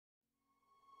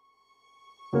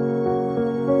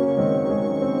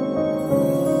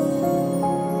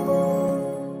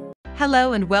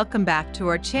Hello and welcome back to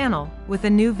our channel with a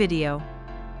new video.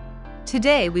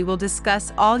 Today we will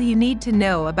discuss all you need to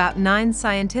know about 9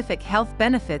 scientific health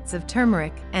benefits of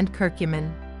turmeric and curcumin.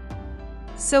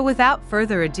 So without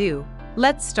further ado,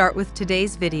 let's start with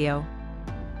today's video.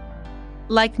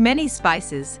 Like many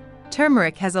spices,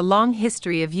 turmeric has a long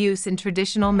history of use in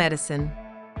traditional medicine.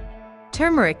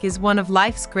 Turmeric is one of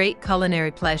life's great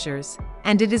culinary pleasures,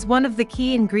 and it is one of the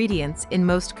key ingredients in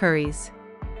most curries.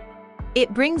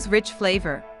 It brings rich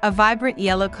flavor, a vibrant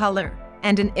yellow color,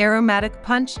 and an aromatic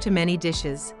punch to many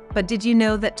dishes. But did you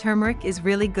know that turmeric is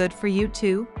really good for you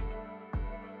too?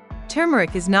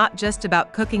 Turmeric is not just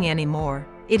about cooking anymore.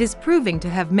 It is proving to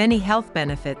have many health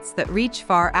benefits that reach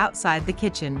far outside the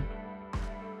kitchen.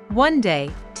 One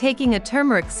day, taking a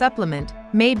turmeric supplement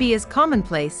may be as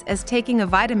commonplace as taking a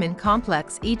vitamin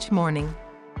complex each morning.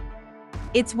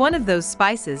 It's one of those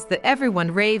spices that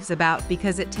everyone raves about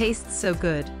because it tastes so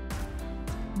good.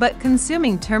 But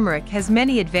consuming turmeric has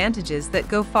many advantages that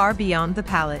go far beyond the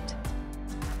palate.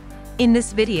 In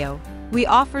this video, we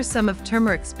offer some of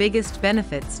turmeric's biggest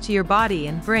benefits to your body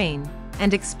and brain,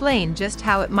 and explain just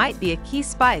how it might be a key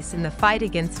spice in the fight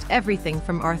against everything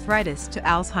from arthritis to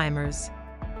Alzheimer's.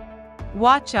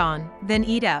 Watch on, then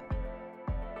eat up.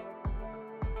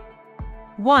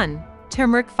 1.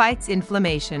 Turmeric fights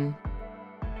inflammation.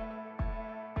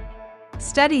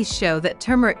 Studies show that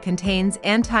turmeric contains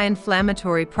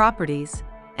anti-inflammatory properties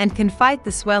and can fight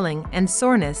the swelling and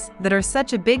soreness that are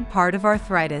such a big part of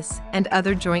arthritis and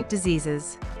other joint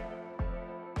diseases.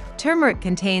 Turmeric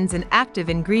contains an active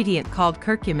ingredient called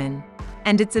curcumin,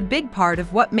 and it's a big part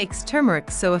of what makes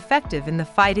turmeric so effective in the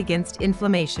fight against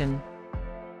inflammation.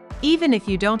 Even if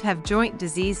you don't have joint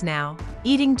disease now,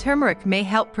 eating turmeric may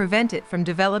help prevent it from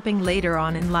developing later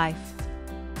on in life.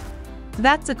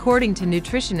 That's according to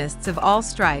nutritionists of all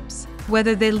stripes,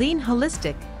 whether they lean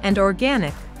holistic and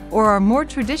organic or are more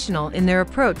traditional in their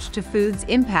approach to food's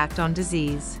impact on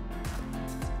disease.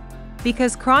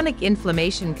 Because chronic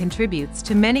inflammation contributes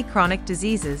to many chronic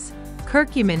diseases,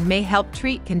 curcumin may help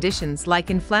treat conditions like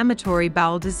inflammatory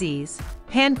bowel disease,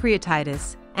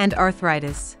 pancreatitis, and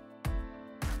arthritis.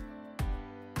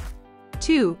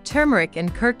 2. Turmeric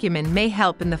and curcumin may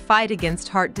help in the fight against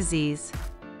heart disease.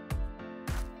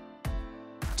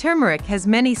 Turmeric has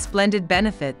many splendid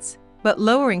benefits, but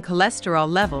lowering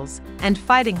cholesterol levels and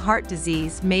fighting heart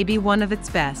disease may be one of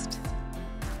its best.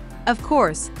 Of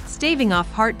course, staving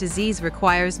off heart disease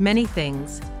requires many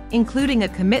things, including a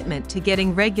commitment to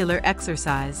getting regular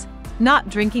exercise, not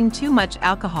drinking too much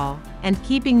alcohol, and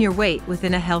keeping your weight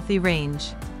within a healthy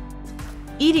range.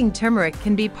 Eating turmeric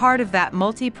can be part of that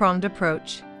multi-pronged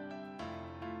approach.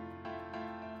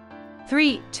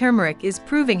 3. Turmeric is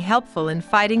proving helpful in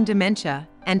fighting dementia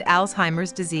and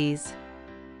Alzheimer's disease.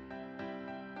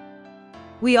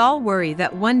 We all worry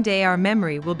that one day our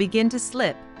memory will begin to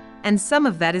slip, and some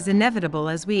of that is inevitable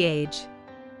as we age.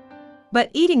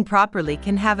 But eating properly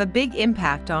can have a big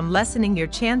impact on lessening your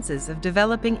chances of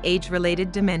developing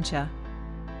age-related dementia.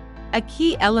 A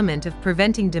key element of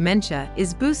preventing dementia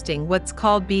is boosting what's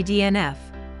called BDNF,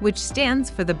 which stands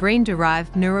for the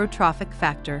brain-derived neurotrophic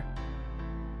factor.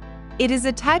 It is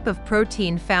a type of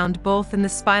protein found both in the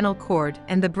spinal cord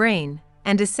and the brain,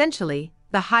 and essentially,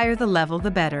 the higher the level the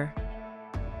better.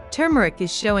 Turmeric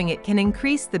is showing it can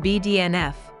increase the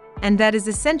BDNF, and that is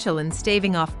essential in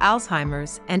staving off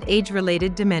Alzheimer's and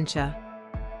age-related dementia.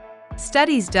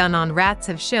 Studies done on rats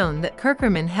have shown that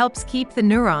curcumin helps keep the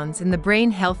neurons in the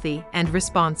brain healthy and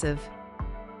responsive.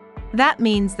 That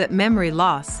means that memory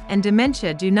loss and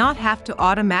dementia do not have to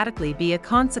automatically be a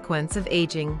consequence of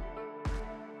aging.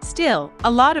 Still,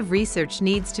 a lot of research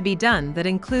needs to be done that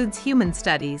includes human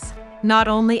studies, not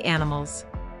only animals.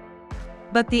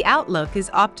 But the outlook is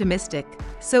optimistic,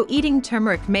 so eating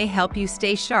turmeric may help you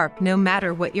stay sharp no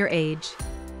matter what your age.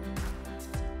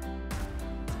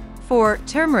 4.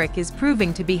 Turmeric is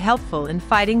proving to be helpful in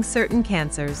fighting certain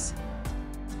cancers.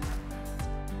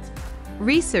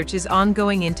 Research is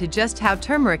ongoing into just how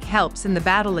turmeric helps in the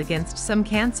battle against some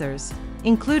cancers,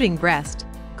 including breast,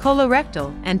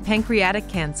 colorectal, and pancreatic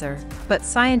cancer, but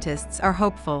scientists are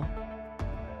hopeful.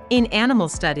 In animal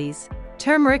studies,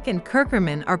 turmeric and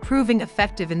curcumin are proving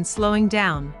effective in slowing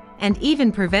down, and even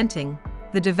preventing,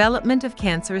 the development of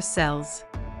cancerous cells.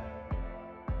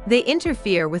 They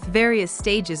interfere with various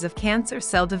stages of cancer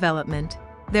cell development,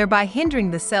 thereby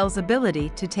hindering the cell's ability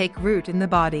to take root in the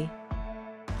body.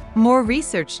 More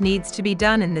research needs to be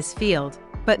done in this field,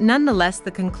 but nonetheless the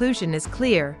conclusion is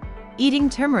clear: eating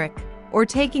turmeric, or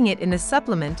taking it in a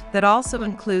supplement that also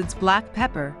includes black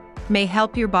pepper, may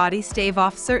help your body stave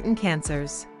off certain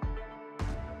cancers.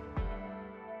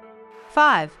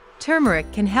 5.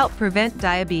 Turmeric can help prevent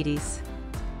diabetes.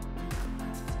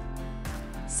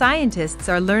 Scientists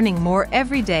are learning more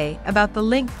every day about the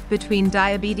link between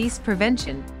diabetes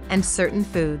prevention and certain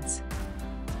foods.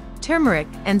 Turmeric,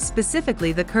 and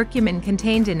specifically the curcumin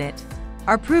contained in it,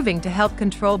 are proving to help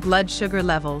control blood sugar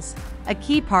levels, a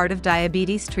key part of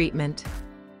diabetes treatment.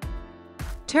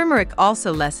 Turmeric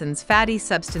also lessens fatty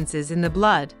substances in the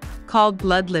blood, called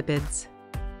blood lipids.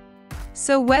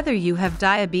 So whether you have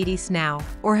diabetes now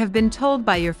or have been told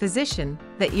by your physician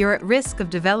that you're at risk of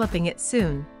developing it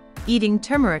soon, eating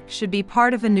turmeric should be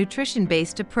part of a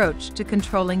nutrition-based approach to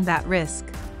controlling that risk.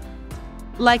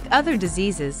 Like other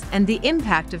diseases and the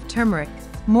impact of turmeric,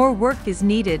 more work is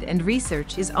needed and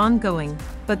research is ongoing,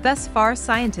 but thus far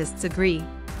scientists agree,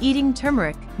 eating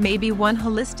turmeric may be one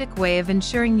holistic way of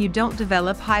ensuring you don't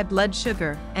develop high blood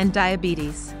sugar and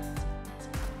diabetes.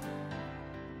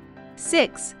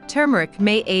 6. Turmeric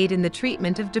may aid in the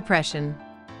treatment of depression.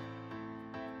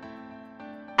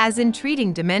 As in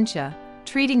treating dementia,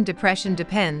 treating depression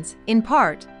depends, in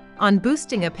part, on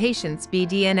boosting a patient's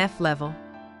BDNF level.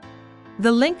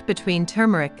 The link between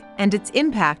turmeric and its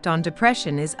impact on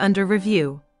depression is under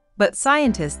review, but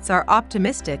scientists are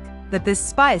optimistic that this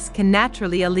spice can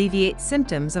naturally alleviate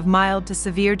symptoms of mild to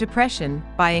severe depression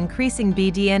by increasing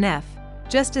BDNF,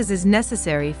 just as is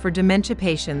necessary for dementia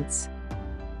patients.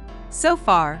 So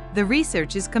far, the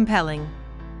research is compelling.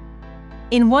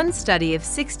 In one study of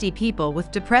 60 people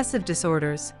with depressive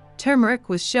disorders, turmeric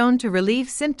was shown to relieve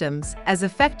symptoms as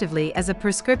effectively as a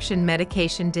prescription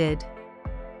medication did.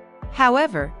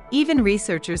 However, even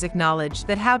researchers acknowledge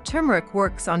that how turmeric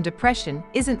works on depression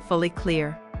isn't fully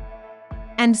clear.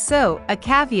 And so, a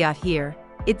caveat here,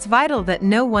 it's vital that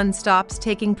no one stops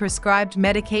taking prescribed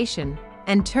medication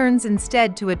and turns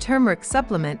instead to a turmeric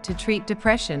supplement to treat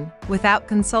depression without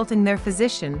consulting their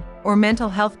physician or mental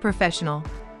health professional.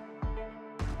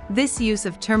 This use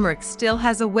of turmeric still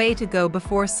has a way to go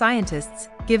before scientists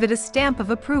give it a stamp of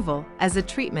approval as a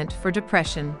treatment for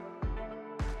depression.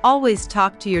 Always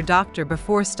talk to your doctor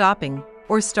before stopping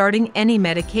or starting any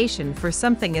medication for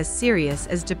something as serious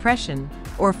as depression,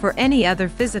 or for any other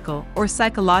physical or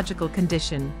psychological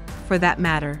condition, for that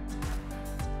matter.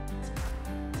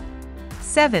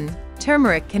 7.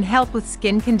 Turmeric can help with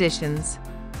skin conditions.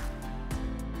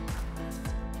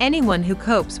 Anyone who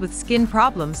copes with skin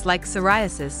problems like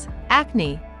psoriasis,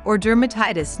 acne, or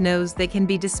dermatitis knows they can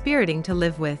be dispiriting to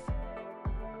live with.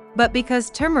 But because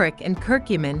turmeric and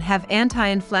curcumin have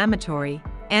anti-inflammatory,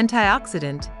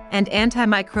 antioxidant, and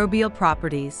antimicrobial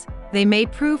properties, they may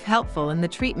prove helpful in the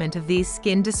treatment of these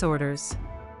skin disorders.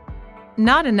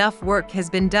 Not enough work has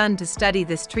been done to study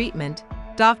this treatment,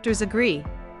 doctors agree,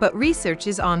 but research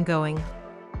is ongoing.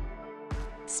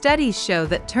 Studies show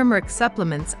that turmeric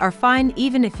supplements are fine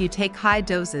even if you take high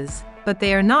doses, but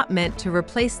they are not meant to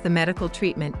replace the medical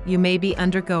treatment you may be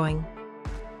undergoing.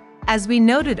 As we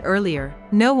noted earlier,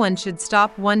 no one should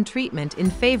stop one treatment in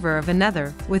favor of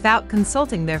another without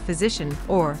consulting their physician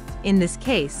or, in this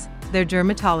case, their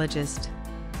dermatologist.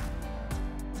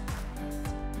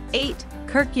 8.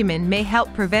 Curcumin may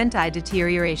help prevent eye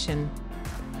deterioration.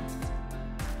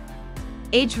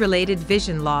 Age-related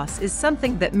vision loss is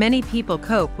something that many people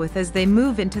cope with as they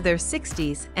move into their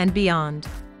 60s and beyond.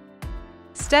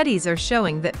 Studies are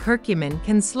showing that curcumin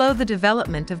can slow the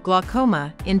development of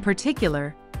glaucoma in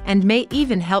particular, and may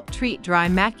even help treat dry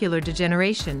macular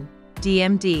degeneration,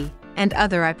 DMD, and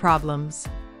other eye problems.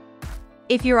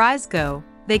 If your eyes go,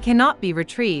 they cannot be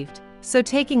retrieved, so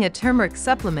taking a turmeric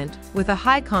supplement with a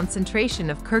high concentration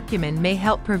of curcumin may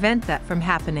help prevent that from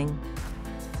happening.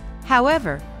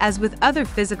 However, as with other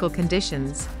physical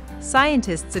conditions,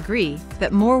 scientists agree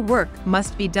that more work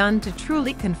must be done to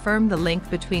truly confirm the link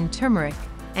between turmeric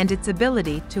and its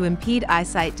ability to impede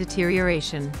eyesight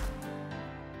deterioration.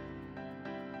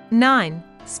 9.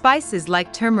 Spices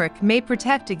like turmeric may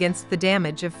protect against the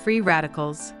damage of free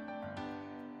radicals.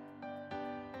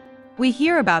 We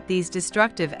hear about these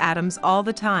destructive atoms all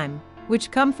the time, which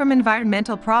come from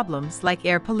environmental problems like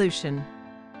air pollution.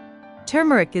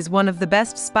 Turmeric is one of the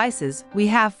best spices we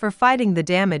have for fighting the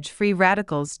damage free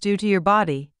radicals do to your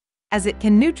body, as it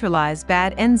can neutralize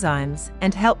bad enzymes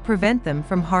and help prevent them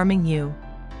from harming you.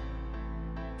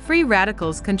 Free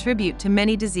radicals contribute to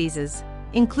many diseases,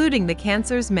 including the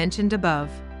cancers mentioned above.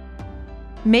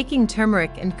 Making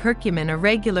turmeric and curcumin a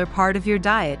regular part of your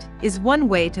diet is one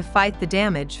way to fight the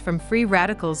damage from free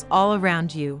radicals all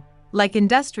around you, like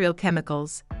industrial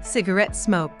chemicals, cigarette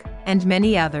smoke, and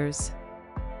many others.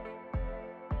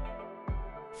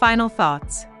 Final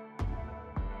thoughts.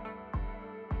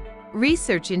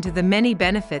 Research into the many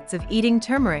benefits of eating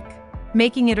turmeric,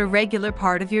 making it a regular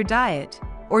part of your diet,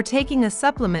 or taking a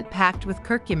supplement packed with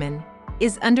curcumin,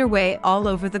 is underway all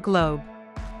over the globe.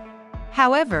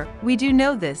 However, we do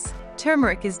know this: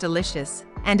 turmeric is delicious,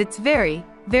 and it's very,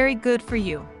 very good for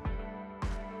you.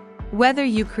 Whether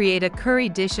you create a curry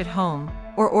dish at home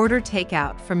or order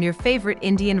takeout from your favorite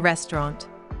Indian restaurant,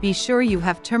 be sure you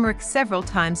have turmeric several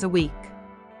times a week.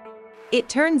 It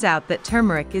turns out that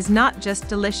turmeric is not just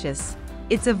delicious,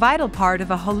 it's a vital part of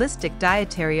a holistic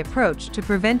dietary approach to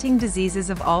preventing diseases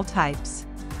of all types.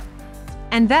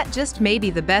 And that just may be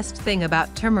the best thing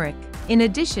about turmeric, in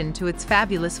addition to its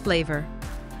fabulous flavor.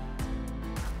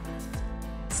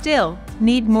 Still,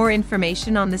 need more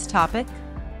information on this topic?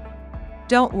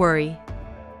 Don't worry.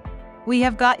 We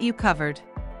have got you covered.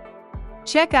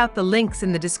 Check out the links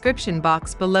in the description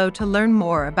box below to learn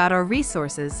more about our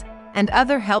resources and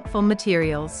other helpful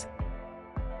materials.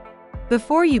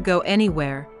 Before you go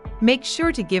anywhere, make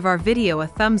sure to give our video a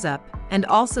thumbs up and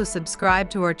also subscribe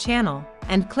to our channel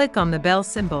and click on the bell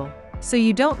symbol so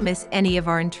you don't miss any of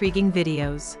our intriguing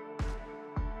videos.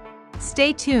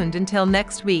 Stay tuned until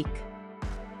next week.